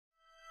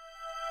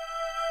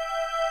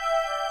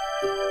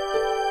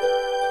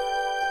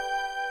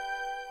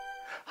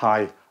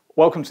Hi,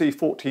 welcome to the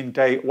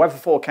 14-day weather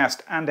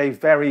forecast and a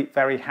very,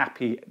 very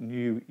happy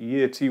new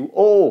year to you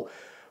all.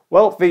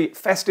 Well, the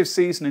festive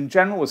season in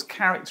general was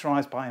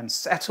characterised by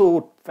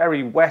unsettled,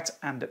 very wet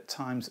and at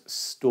times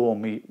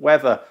stormy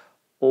weather.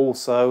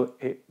 Also,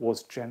 it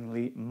was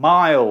generally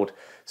mild.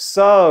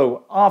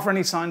 So, are there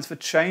any signs for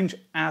change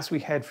as we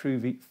head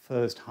through the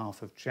first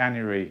half of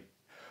January?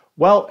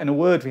 Well, in a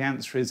word, the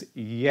answer is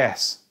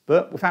yes.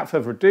 But without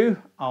further ado,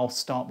 I'll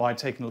start by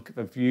taking a look at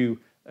the view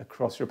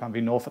across Europe and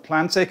the North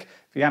Atlantic.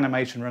 The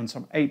animation runs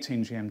from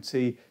 18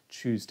 GMT,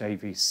 Tuesday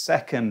the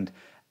 2nd.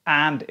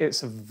 And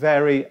it's a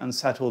very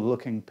unsettled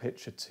looking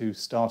picture to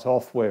start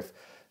off with.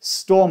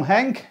 Storm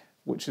Henk,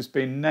 which has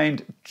been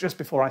named just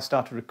before I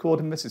started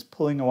recording this, is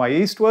pulling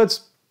away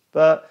eastwards.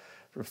 But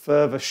there are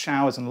further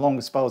showers and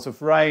longer spells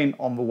of rain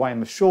on the way in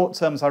the short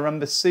term as I run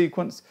this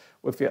sequence,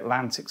 with the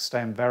Atlantic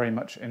staying very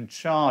much in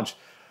charge.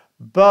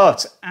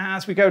 But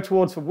as we go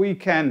towards the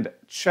weekend,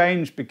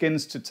 change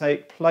begins to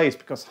take place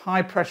because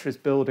high pressure is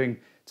building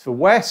to the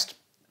west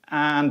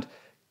and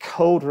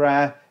colder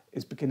air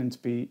is beginning to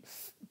be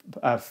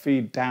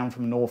feed down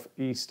from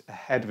northeast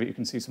ahead of it. You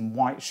can see some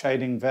white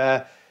shading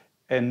there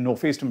in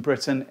northeastern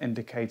Britain,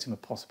 indicating the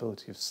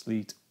possibility of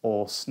sleet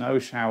or snow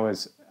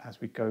showers as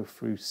we go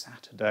through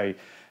Saturday.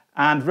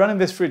 And running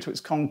this through to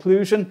its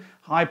conclusion,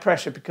 high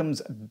pressure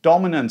becomes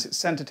dominant. It's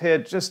centred here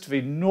just to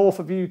the north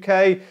of the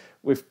UK,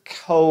 with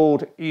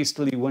cold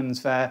easterly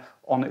winds there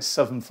on its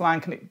southern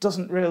flank, and it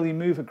doesn't really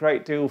move a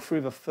great deal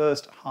through the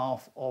first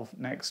half of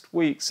next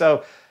week.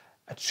 So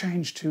a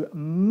change to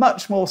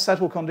much more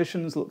settled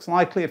conditions looks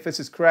likely if this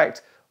is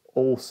correct,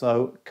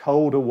 also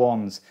colder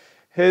ones.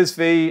 Here's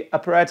the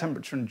upper air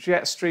temperature and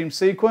jet stream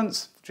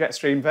sequence. Jet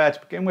stream there to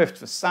begin with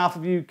to the south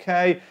of the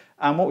UK,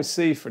 and what we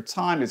see for a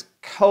time is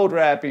colder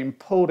air being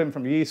pulled in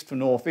from the east to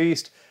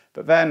northeast,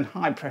 but then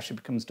high pressure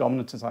becomes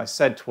dominant, as I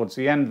said, towards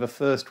the end of the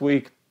first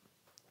week.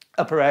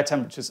 Upper air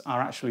temperatures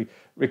are actually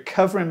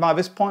recovering by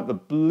this point. The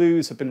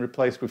blues have been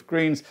replaced with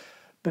greens,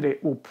 but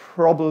it will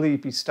probably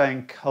be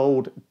staying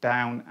cold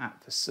down at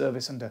the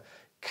surface under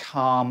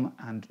calm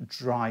and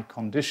dry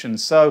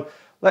conditions. So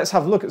let's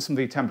have a look at some of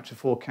the temperature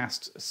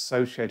forecasts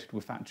associated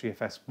with that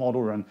GFS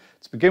model run.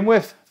 To begin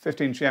with,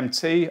 15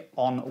 GMT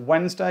on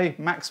Wednesday,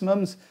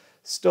 maximums,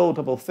 still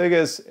double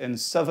figures in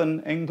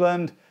southern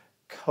England,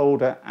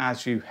 colder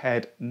as you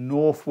head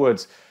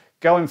northwards.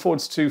 Going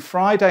forwards to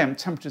Friday, and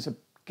temperatures are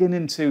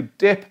beginning to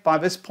dip by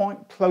this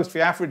point, close to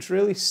the average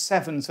really,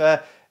 7s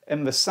there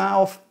in the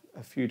south,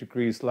 a few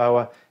degrees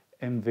lower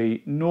in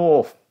the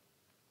north.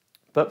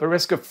 But the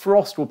risk of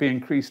frost will be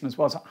increasing as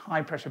well as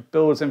high pressure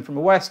builds in from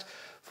the west.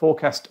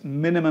 Forecast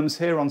minimums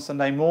here on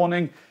Sunday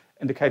morning,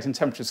 indicating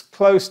temperatures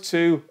close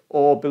to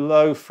or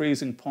below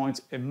freezing point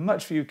in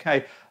much of the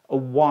UK, a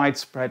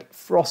widespread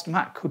frost, and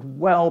that could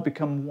well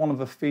become one of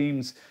the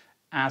themes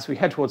as we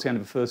head towards the end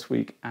of the first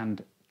week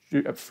and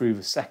through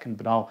the second,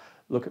 but I'll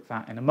look at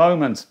that in a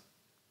moment.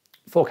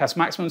 Forecast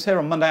maximums here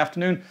on Monday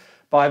afternoon.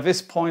 By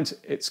this point,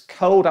 it's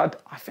cold. I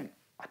think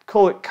I'd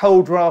call it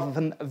cold rather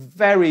than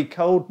very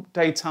cold.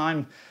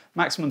 Daytime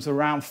maximums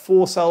around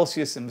 4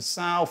 Celsius in the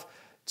south,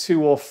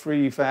 2 or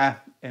 3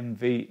 there in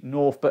the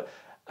north. But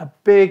a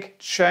big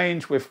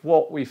change with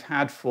what we've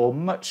had for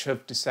much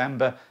of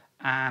December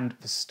and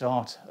the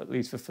start, at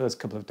least the first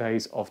couple of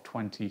days of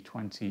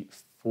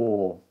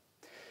 2024.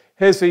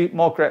 Here's the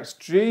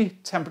MOGREX-G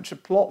temperature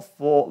plot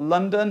for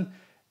London.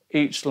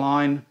 Each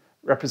line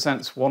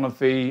represents one of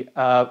the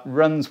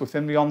runs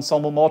within the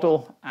ensemble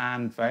model,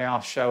 and they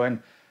are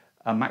showing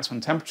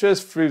maximum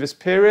temperatures through this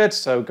period.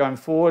 So going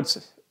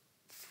forwards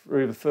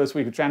through the first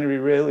week of January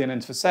really and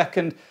into the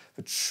second,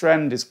 the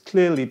trend is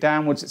clearly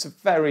downwards. It's a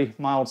very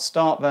mild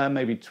start there,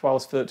 maybe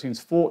 12s,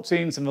 13s,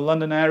 14s in the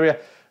London area,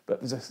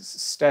 but there's a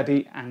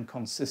steady and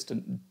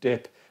consistent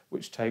dip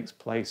which takes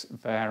place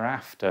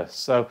thereafter.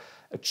 So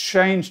a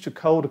change to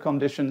colder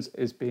conditions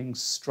is being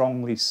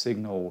strongly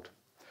signalled.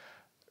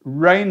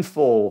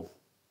 Rainfall,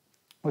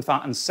 with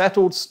that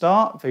unsettled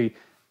start, the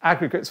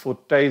aggregates for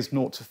days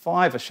 0 to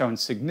 5 are showing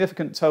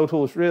significant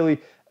totals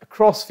really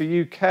across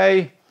the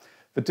UK.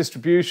 The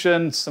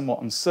distribution,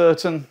 somewhat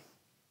uncertain.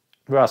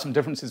 There are some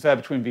differences there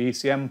between the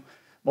ECM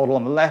model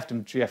on the left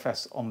and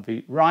GFS on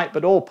the right,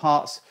 but all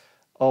parts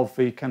of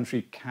the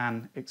country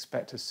can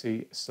expect to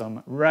see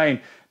some rain.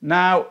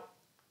 Now,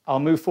 I'll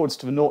move forwards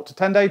to the 0 to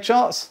 10 day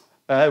charts.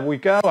 There we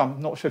go. I'm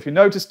not sure if you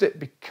noticed it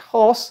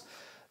because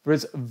there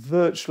is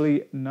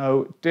virtually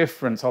no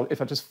difference.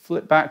 If I just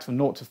flip back to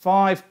 0 to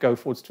 5, go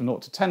forwards to 0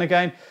 to 10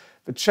 again,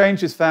 the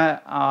changes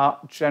there are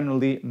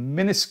generally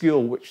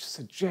minuscule, which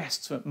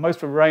suggests that most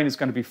of the rain is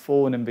going to be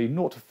falling in the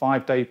 0 to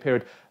 5 day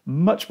period.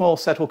 Much more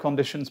settled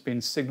conditions being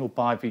signalled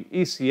by the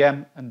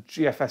ECM and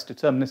GFS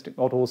deterministic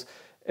models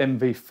in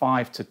the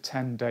 5 to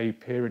 10 day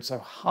period. So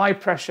high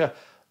pressure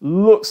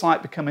looks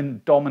like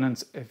becoming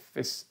dominant if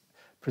this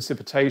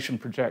precipitation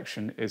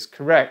projection is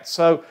correct.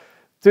 So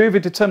do the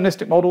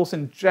deterministic models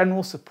in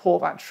general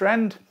support that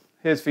trend?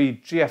 Here's the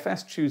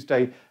GFS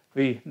Tuesday,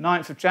 the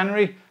 9th of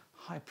January.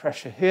 High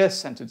pressure here,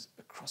 centred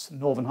across the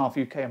northern half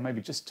of UK and maybe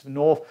just to the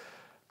north.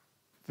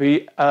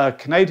 The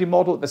Canadian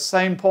model at the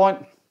same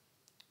point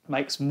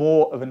makes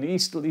more of an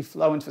easterly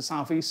flow into the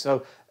southeast,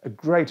 so a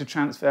greater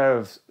chance there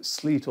of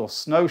sleet or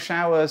snow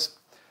showers.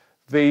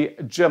 The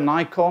German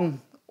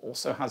icon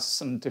also has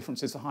some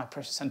differences. The high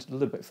pressure centred a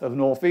little bit further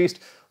northeast,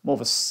 more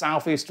of a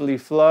southeasterly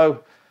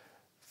flow.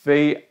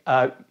 The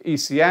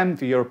ECM,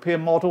 the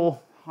European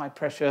model, high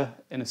pressure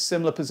in a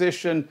similar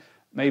position,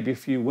 maybe a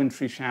few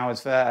wintry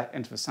showers there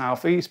into the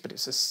southeast, but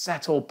it's a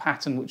settled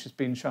pattern which has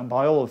been shown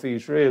by all of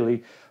these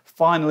really.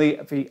 Finally,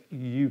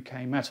 the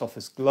UK Met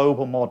Office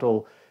global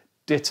model,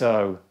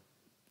 ditto,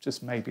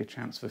 just maybe a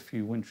chance for a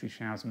few wintry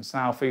showers in the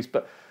southeast,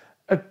 but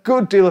a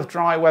good deal of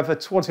dry weather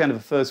towards the end of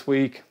the first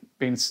week,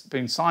 being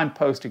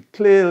signposted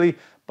clearly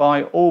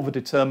by all the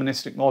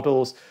deterministic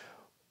models.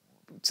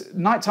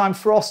 Nighttime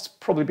frost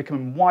probably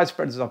becoming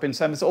widespread, as I've been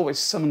saying. There's always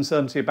some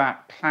uncertainty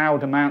about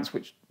cloud amounts,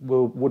 which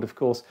would of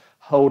course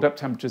hold up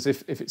temperatures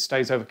if it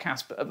stays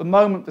overcast. But at the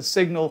moment, the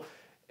signal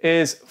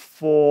is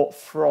for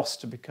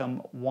frost to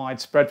become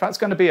widespread. That's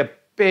going to be a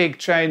big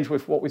change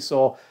with what we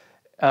saw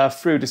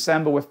through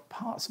December, with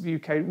parts of the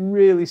UK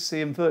really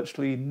seeing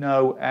virtually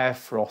no air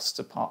frost,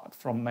 apart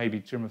from maybe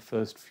during the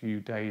first few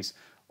days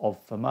of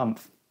the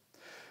month.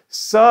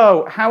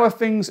 So, how are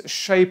things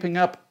shaping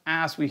up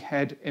as we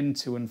head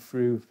into and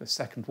through the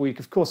second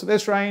week? Of course, at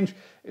this range,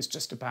 it's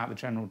just about the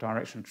general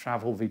direction of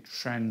travel, the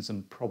trends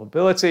and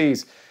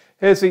probabilities.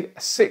 Here's the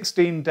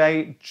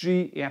 16-day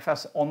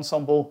GEFS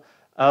ensemble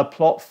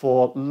plot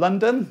for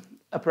London.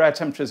 Upper air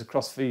temperatures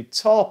across the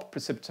top,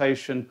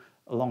 precipitation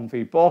along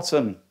the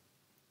bottom.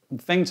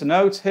 The thing to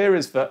note here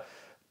is that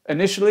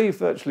initially,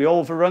 virtually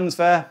all of the runs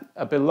there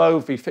are below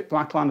the thick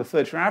black line of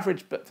 30-year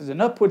average, but there's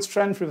an upwards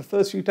trend through the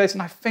first few days,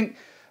 and I think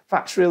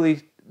that's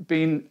really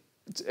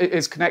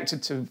is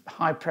connected to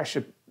high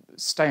pressure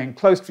staying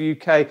close to the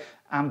UK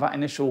and that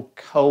initial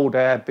cold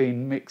air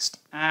being mixed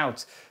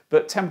out.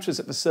 But temperatures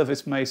at the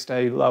surface may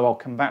stay low. I'll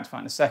come back to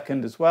that in a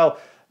second as well.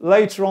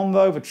 Later on,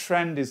 though, the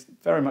trend is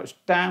very much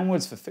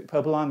downwards. The thick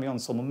purple line, the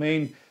ensemble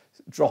mean,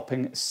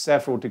 dropping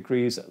several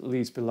degrees at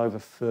least below the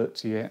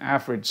 30-year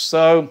average.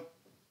 So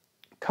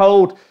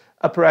cold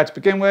upper air to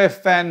begin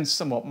with, then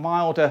somewhat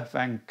milder,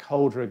 then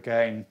colder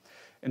again.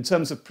 In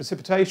terms of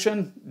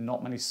precipitation,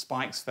 not many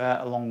spikes there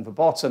along the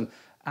bottom.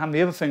 And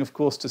the other thing, of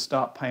course, to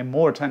start paying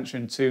more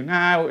attention to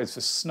now is the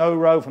snow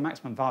row. The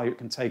maximum value it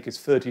can take is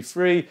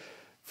 33.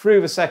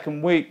 Through the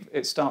second week,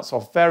 it starts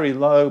off very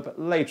low, but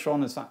later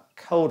on, as that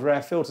colder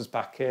air filters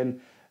back in,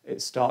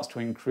 it starts to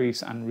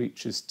increase and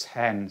reaches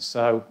 10.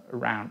 So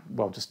around,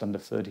 well, just under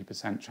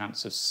 30%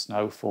 chance of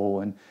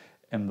snowfall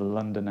in the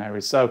London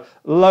area. So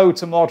low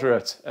to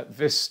moderate at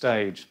this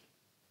stage.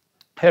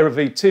 Here are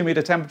the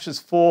 2-metre temperatures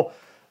for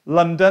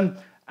London.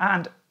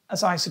 And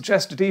as I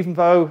suggested, even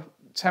though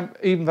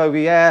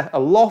the air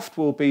aloft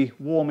will be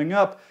warming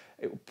up,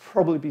 it will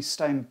probably be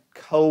staying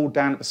cold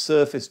down at the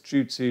surface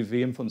due to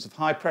the influence of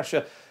high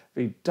pressure.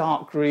 The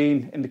dark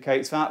green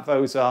indicates that.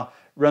 Those are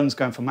runs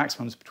going for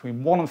maximums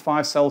between 1 and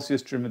 5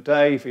 Celsius during the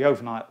day. The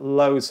overnight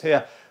lows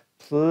here.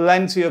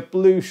 Plenty of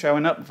blue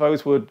showing up.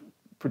 Those would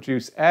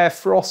produce air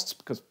frosts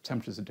because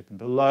temperatures are dipping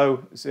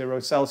below 0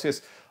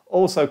 Celsius.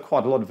 Also,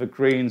 quite a lot of the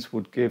greens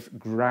would give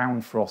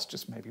ground frost,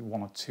 just maybe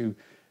 1 or 2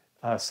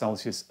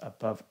 Celsius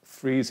above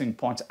freezing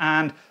point.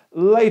 And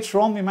later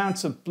on, the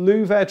amount of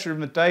blue there during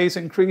the days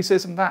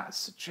increases, and that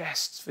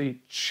suggests the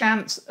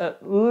chance,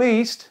 at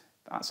least,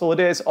 that's all it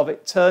is, of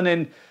it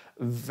turning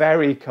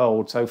very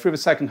cold. So through the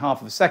second half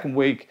of the second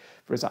week,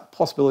 there is that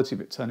possibility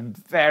of it turning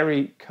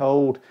very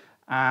cold,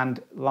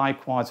 and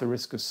likewise, the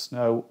risk of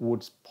snow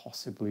would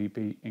possibly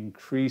be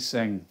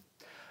increasing.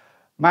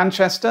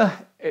 Manchester,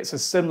 it's a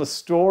similar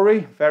story,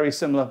 very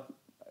similar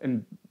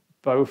in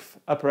both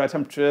upper air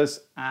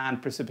temperatures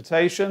and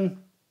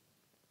precipitation.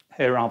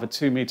 Here are the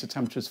 2-metre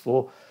temperatures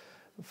for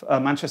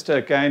Manchester.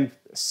 Again,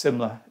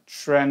 similar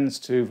trends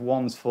to the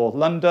ones for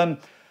London.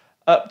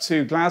 Up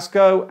to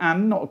Glasgow,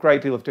 and not a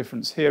great deal of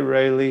difference here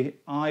really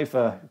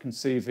either. You can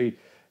see the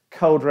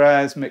colder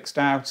airs mixed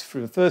out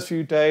through the first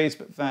few days,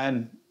 but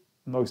then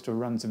most of the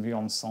runs in the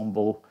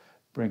ensemble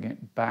bring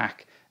it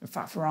back. In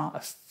fact, there are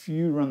a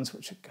few runs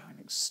which are going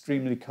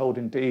extremely cold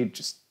indeed,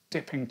 just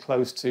dipping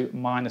close to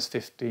minus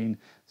 15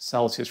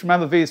 Celsius.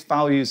 Remember, these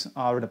values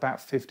are at about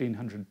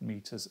 1,500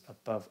 metres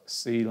above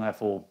sea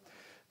level.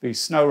 The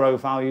snow row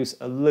values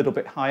a little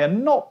bit higher,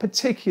 not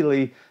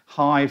particularly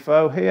high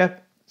though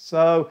here.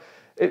 So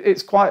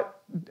it's quite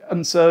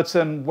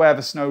uncertain where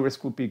the snow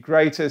risk would be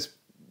greatest,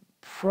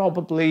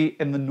 probably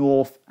in the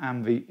north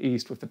and the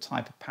east with the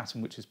type of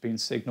pattern which has been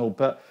signalled,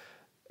 but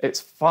it's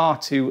far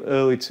too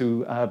early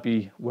to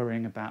be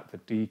worrying about the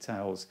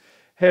details.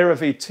 Here are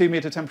the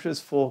 2-metre temperatures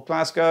for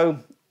Glasgow,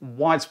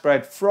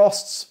 widespread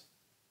frosts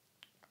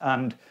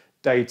and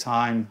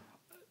daytime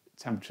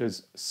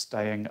temperatures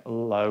staying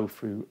low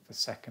through the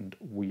second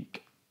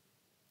week.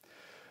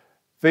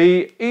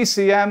 The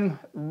ECM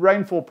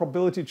rainfall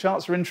probability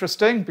charts are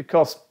interesting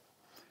because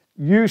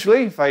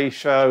usually they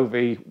show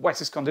the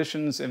wettest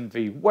conditions in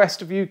the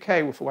west of the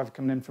UK with the weather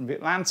coming in from the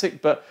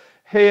Atlantic, but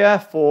here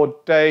for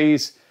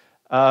days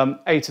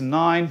 8 and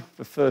 9,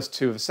 the first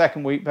two of the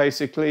second week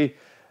basically.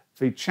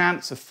 The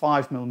chance of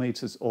 5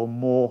 millimeters or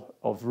more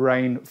of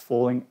rain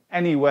falling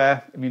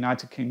anywhere in the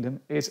United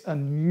Kingdom is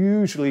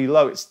unusually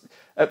low. It's,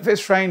 at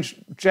this range,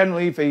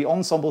 generally the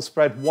ensemble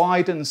spread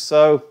widens,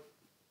 so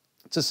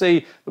to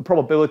see the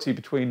probability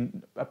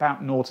between about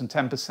 0 and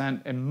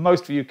 10% in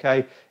most of the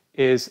UK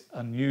is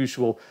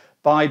unusual.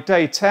 By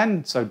day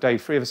 10, so day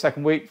 3 of the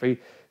second week, the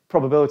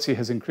probability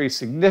has increased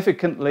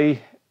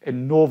significantly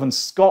in northern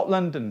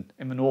Scotland and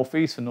in the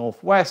northeast and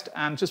northwest,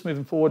 and just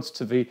moving forwards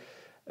to the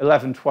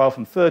 11, 12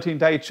 and 13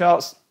 day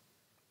charts,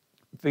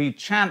 the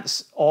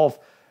chance of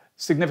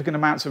significant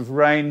amounts of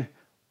rain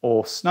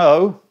or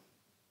snow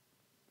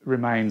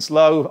remains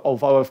low,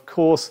 although of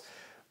course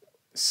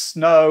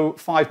snow,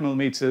 5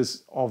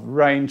 millimeters of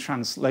rain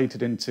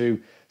translated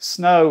into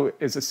snow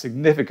is a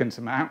significant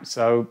amount,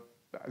 so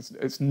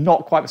it's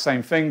not quite the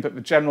same thing, but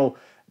the general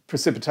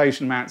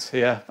precipitation amounts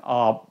here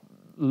are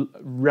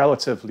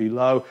relatively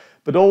low.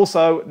 But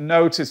also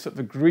notice that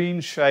the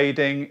green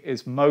shading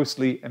is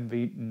mostly in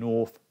the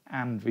north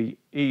and the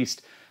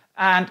east.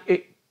 And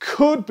it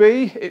could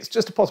be, it's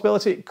just a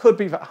possibility, it could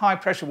be that high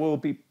pressure will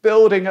be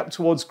building up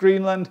towards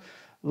Greenland,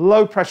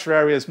 low pressure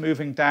areas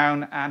moving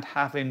down and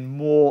having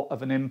more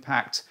of an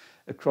impact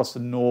across the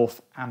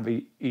north and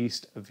the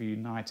east of the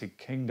United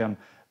Kingdom,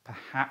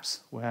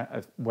 perhaps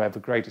where the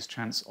greatest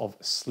chance of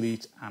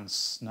sleet and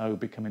snow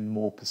becoming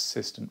more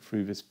persistent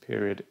through this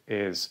period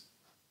is.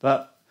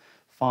 But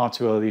far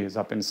too early, as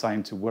I've been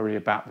saying, to worry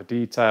about the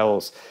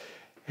details.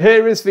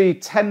 Here is the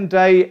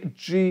 10-day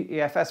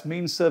GEFS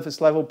mean surface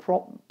level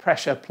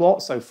pressure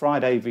plot. So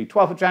Friday, the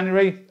 12th of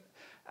January,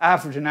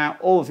 averaging out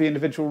all of the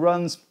individual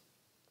runs.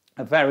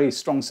 A very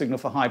strong signal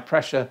for high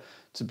pressure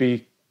to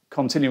be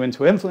continuing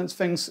to influence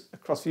things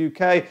across the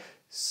UK.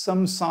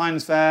 Some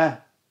signs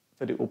there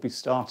that it will be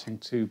starting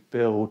to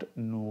build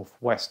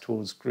northwest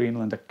towards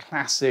Greenland, a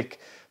classic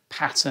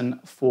pattern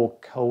for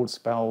cold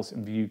spells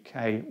in the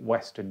UK,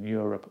 Western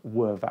Europe,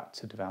 were that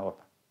to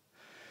develop.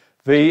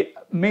 The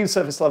mean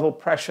surface level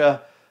pressure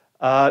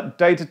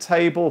data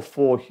table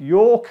for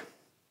York,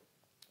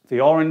 the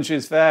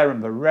oranges there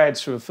and the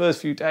reds for the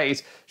first few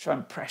days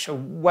showing pressure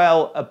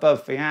well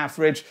above the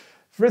average.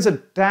 There is a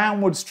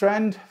downwards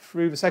trend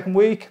through the second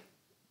week,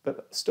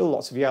 but still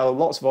lots of yellow,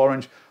 lots of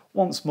orange.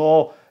 Once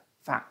more,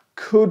 that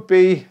could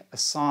be a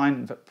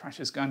sign that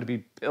pressure is going to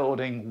be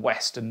building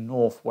west and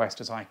northwest,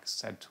 as I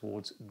said,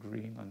 towards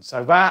Greenland.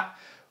 So that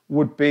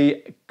would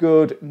be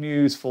good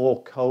news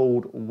for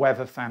cold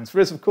weather fans.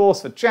 There is, of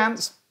course, the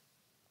chance,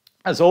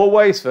 as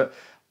always, that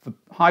the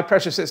high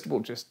pressure system will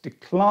just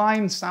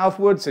decline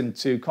southwards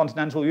into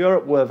continental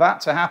Europe. Were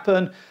that to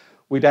happen,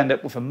 we'd end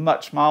up with a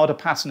much milder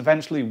pattern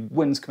eventually,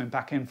 winds coming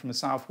back in from the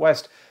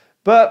southwest.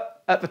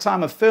 But at the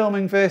time of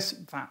filming this,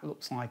 that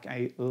looks like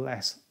a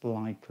less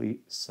likely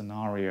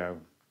scenario.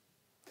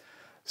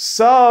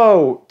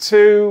 So,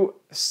 to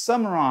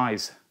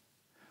summarise,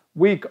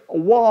 week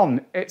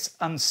 1, it's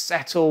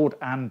unsettled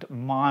and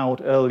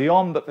mild early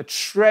on, but the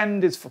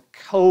trend is for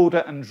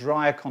colder and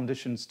drier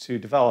conditions to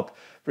develop.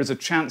 There is a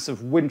chance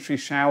of wintry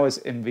showers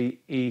in the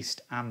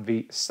east and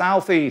the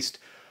southeast.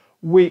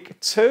 Week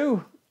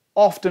 2,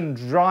 often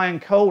dry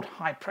and cold,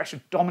 high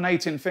pressure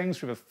dominating things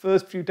for the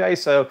first few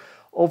days. So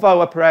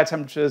although upper air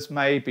temperatures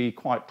may be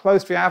quite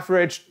close to the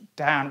average,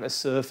 down at the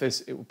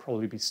surface it will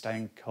probably be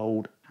staying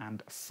cold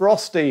and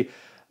frosty.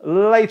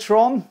 Later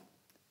on,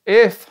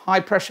 if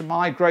high pressure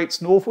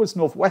migrates northwards,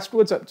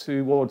 northwestwards up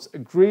towards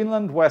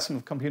Greenland, where some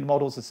of the computer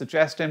models are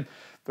suggesting,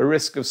 the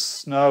risk of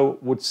snow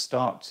would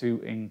start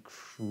to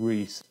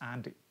increase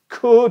and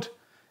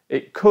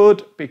it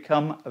could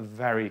become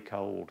very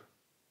cold.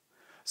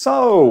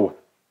 So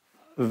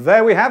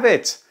there we have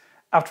it.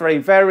 After a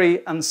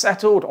very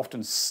unsettled,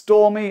 often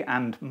stormy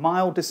and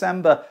mild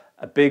December,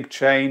 a big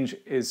change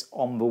is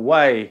on the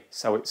way,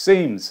 so it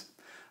seems.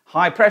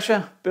 High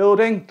pressure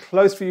building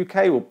close to the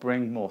UK will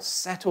bring more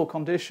settled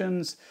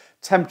conditions,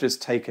 temperatures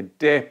take a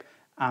dip,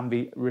 and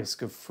the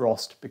risk of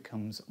frost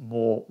becomes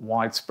more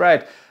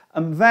widespread.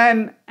 And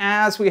then,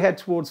 as we head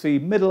towards the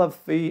middle of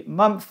the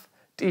month,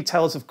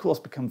 details of course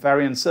become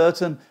very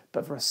uncertain,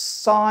 but there are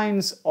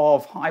signs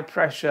of high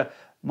pressure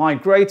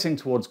migrating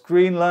towards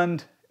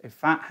Greenland.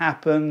 If that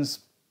happens,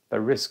 the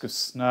risk of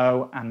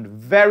snow and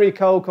very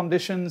cold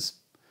conditions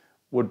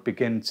would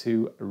begin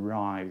to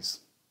rise.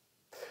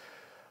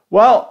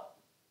 Well,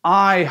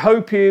 I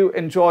hope you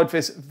enjoyed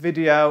this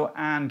video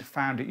and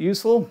found it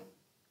useful.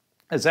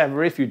 As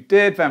ever, if you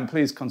did, then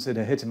please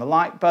consider hitting the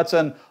like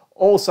button.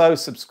 Also,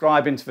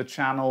 subscribing to the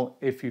channel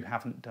if you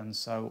haven't done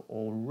so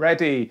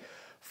already.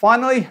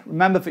 Finally,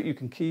 remember that you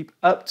can keep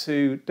up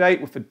to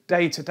date with the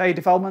day-to-day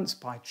developments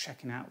by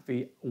checking out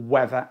the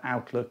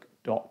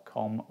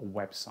weatheroutlook.com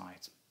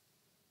website.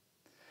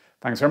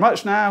 Thanks very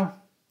much now.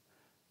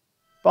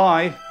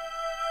 Bye.